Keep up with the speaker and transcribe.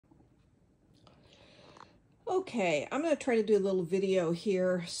Okay, I'm going to try to do a little video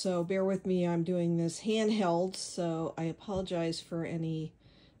here, so bear with me. I'm doing this handheld, so I apologize for any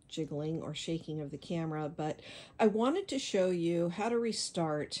jiggling or shaking of the camera, but I wanted to show you how to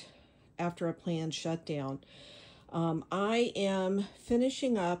restart after a planned shutdown. I am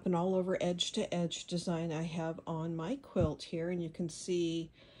finishing up an all over edge to edge design I have on my quilt here, and you can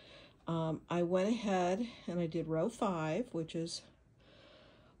see I went ahead and I did row 5, which is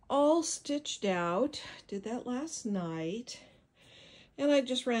all stitched out. Did that last night, and I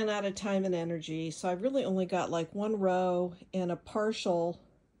just ran out of time and energy, so I really only got like one row and a partial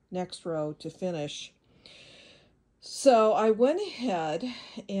next row to finish. So I went ahead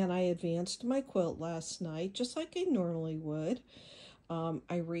and I advanced my quilt last night just like I normally would.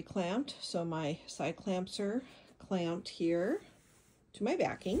 I reclamped, so my side clamps are clamped here to my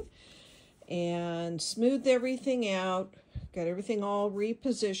backing, and smoothed everything out, got everything all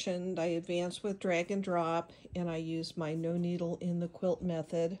repositioned. I advanced with drag and drop, and I used my no needle in the quilt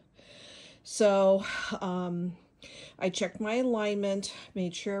method. So I checked my alignment,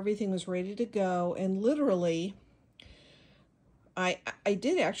 made sure everything was ready to go, and literally I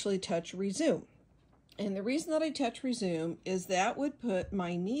did actually touch resume. And the reason that I touch resume is that would put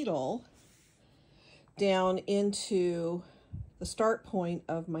my needle down into the start point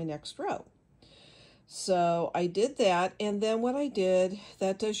of my next row. So I did that, and then what I did,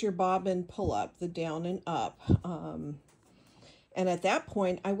 that does your bobbin pull up, the down and up. And at that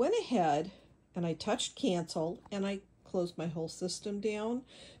point, I went ahead and I touched cancel, and I closed my whole system down.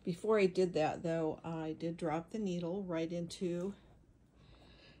 Before I did that, though, I did drop the needle right into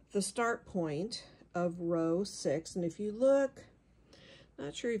the start point of row 6. And if you look,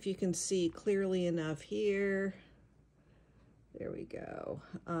 not sure if you can see clearly enough here. There we go.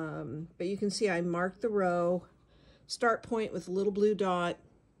 But you can see I marked the row start point with a little blue dot,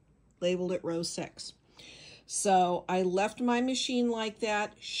 labeled it row 6. So I left my machine like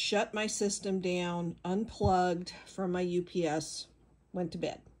that, shut my system down, unplugged from my UPS, went to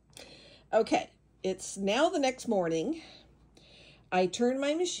bed. Okay, it's now the next morning. I turned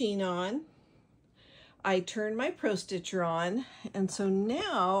my machine on. I turned my Pro Stitcher on, and so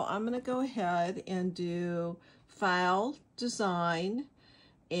now I'm going to go ahead and do File, Design,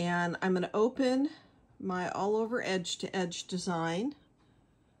 and I'm going to open my all over edge to edge design,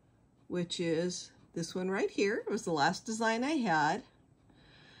 which is this one right here. It was the last design I had,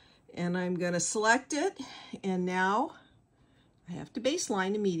 and I'm going to select it, and now I have to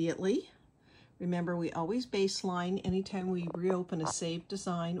baseline immediately. Remember, we always baseline anytime we reopen a saved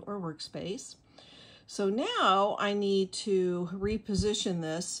design or workspace. So now I need to reposition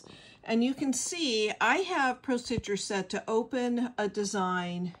this, and you can see I have Pro Stitcher set to open a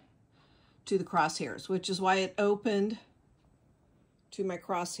design to the crosshairs, which is why it opened to my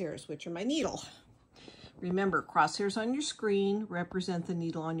crosshairs, which are my needle. Remember, crosshairs on your screen represent the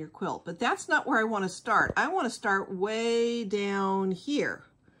needle on your quilt, but that's not where I want to start. I want to start way down here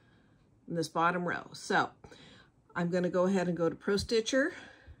in this bottom row. So I'm going to go ahead and go to Pro Stitcher,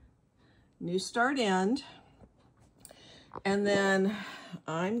 New Start End, and then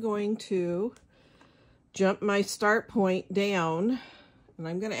I'm going to jump my start point down, and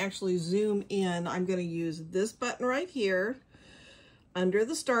I'm going to actually zoom in. I'm going to use this button right here under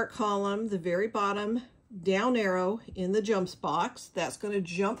the start column, the very bottom down arrow in the jumps box. That's going to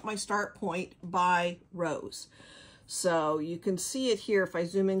jump my start point by rows. So you can see it here. If I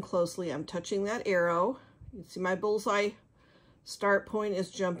zoom in closely, I'm touching that arrow. You can see my bullseye start point is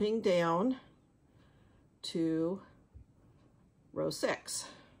jumping down to row 6.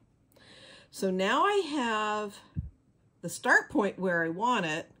 So now I have the start point where I want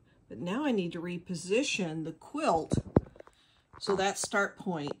it, but now I need to reposition the quilt so that start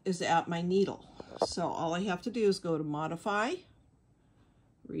point is at my needle. So all I have to do is go to Modify,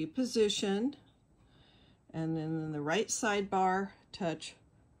 Reposition, and then in the right sidebar, touch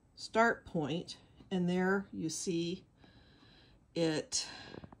Start Point, and there you see it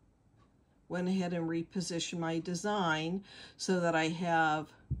went ahead and repositioned my design so that I have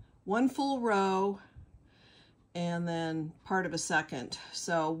one full row and then part of a second.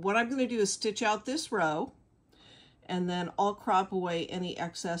 So what I'm going to do is stitch out this row, and then I'll crop away any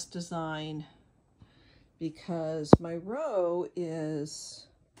excess design, because my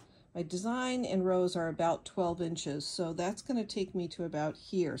design and rows are about 12 inches. So that's going to take me to about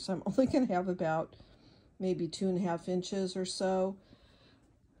here. So I'm only going to have about maybe 2.5 inches or so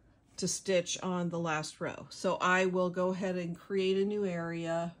to stitch on the last row. So I will go ahead and create a new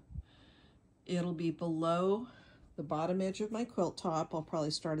area. It'll be below the bottom edge of my quilt top. I'll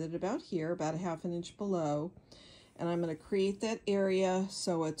probably start at about here, about 1/2 inch below. And I'm going to create that area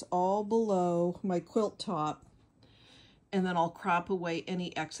so it's all below my quilt top. And then I'll crop away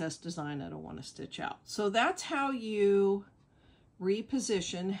any excess design I don't want to stitch out. So that's how you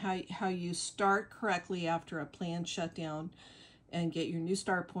reposition, how you start correctly after a planned shutdown and get your new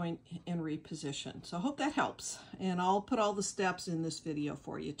start point and reposition. So I hope that helps. And I'll put all the steps in this video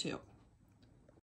for you too.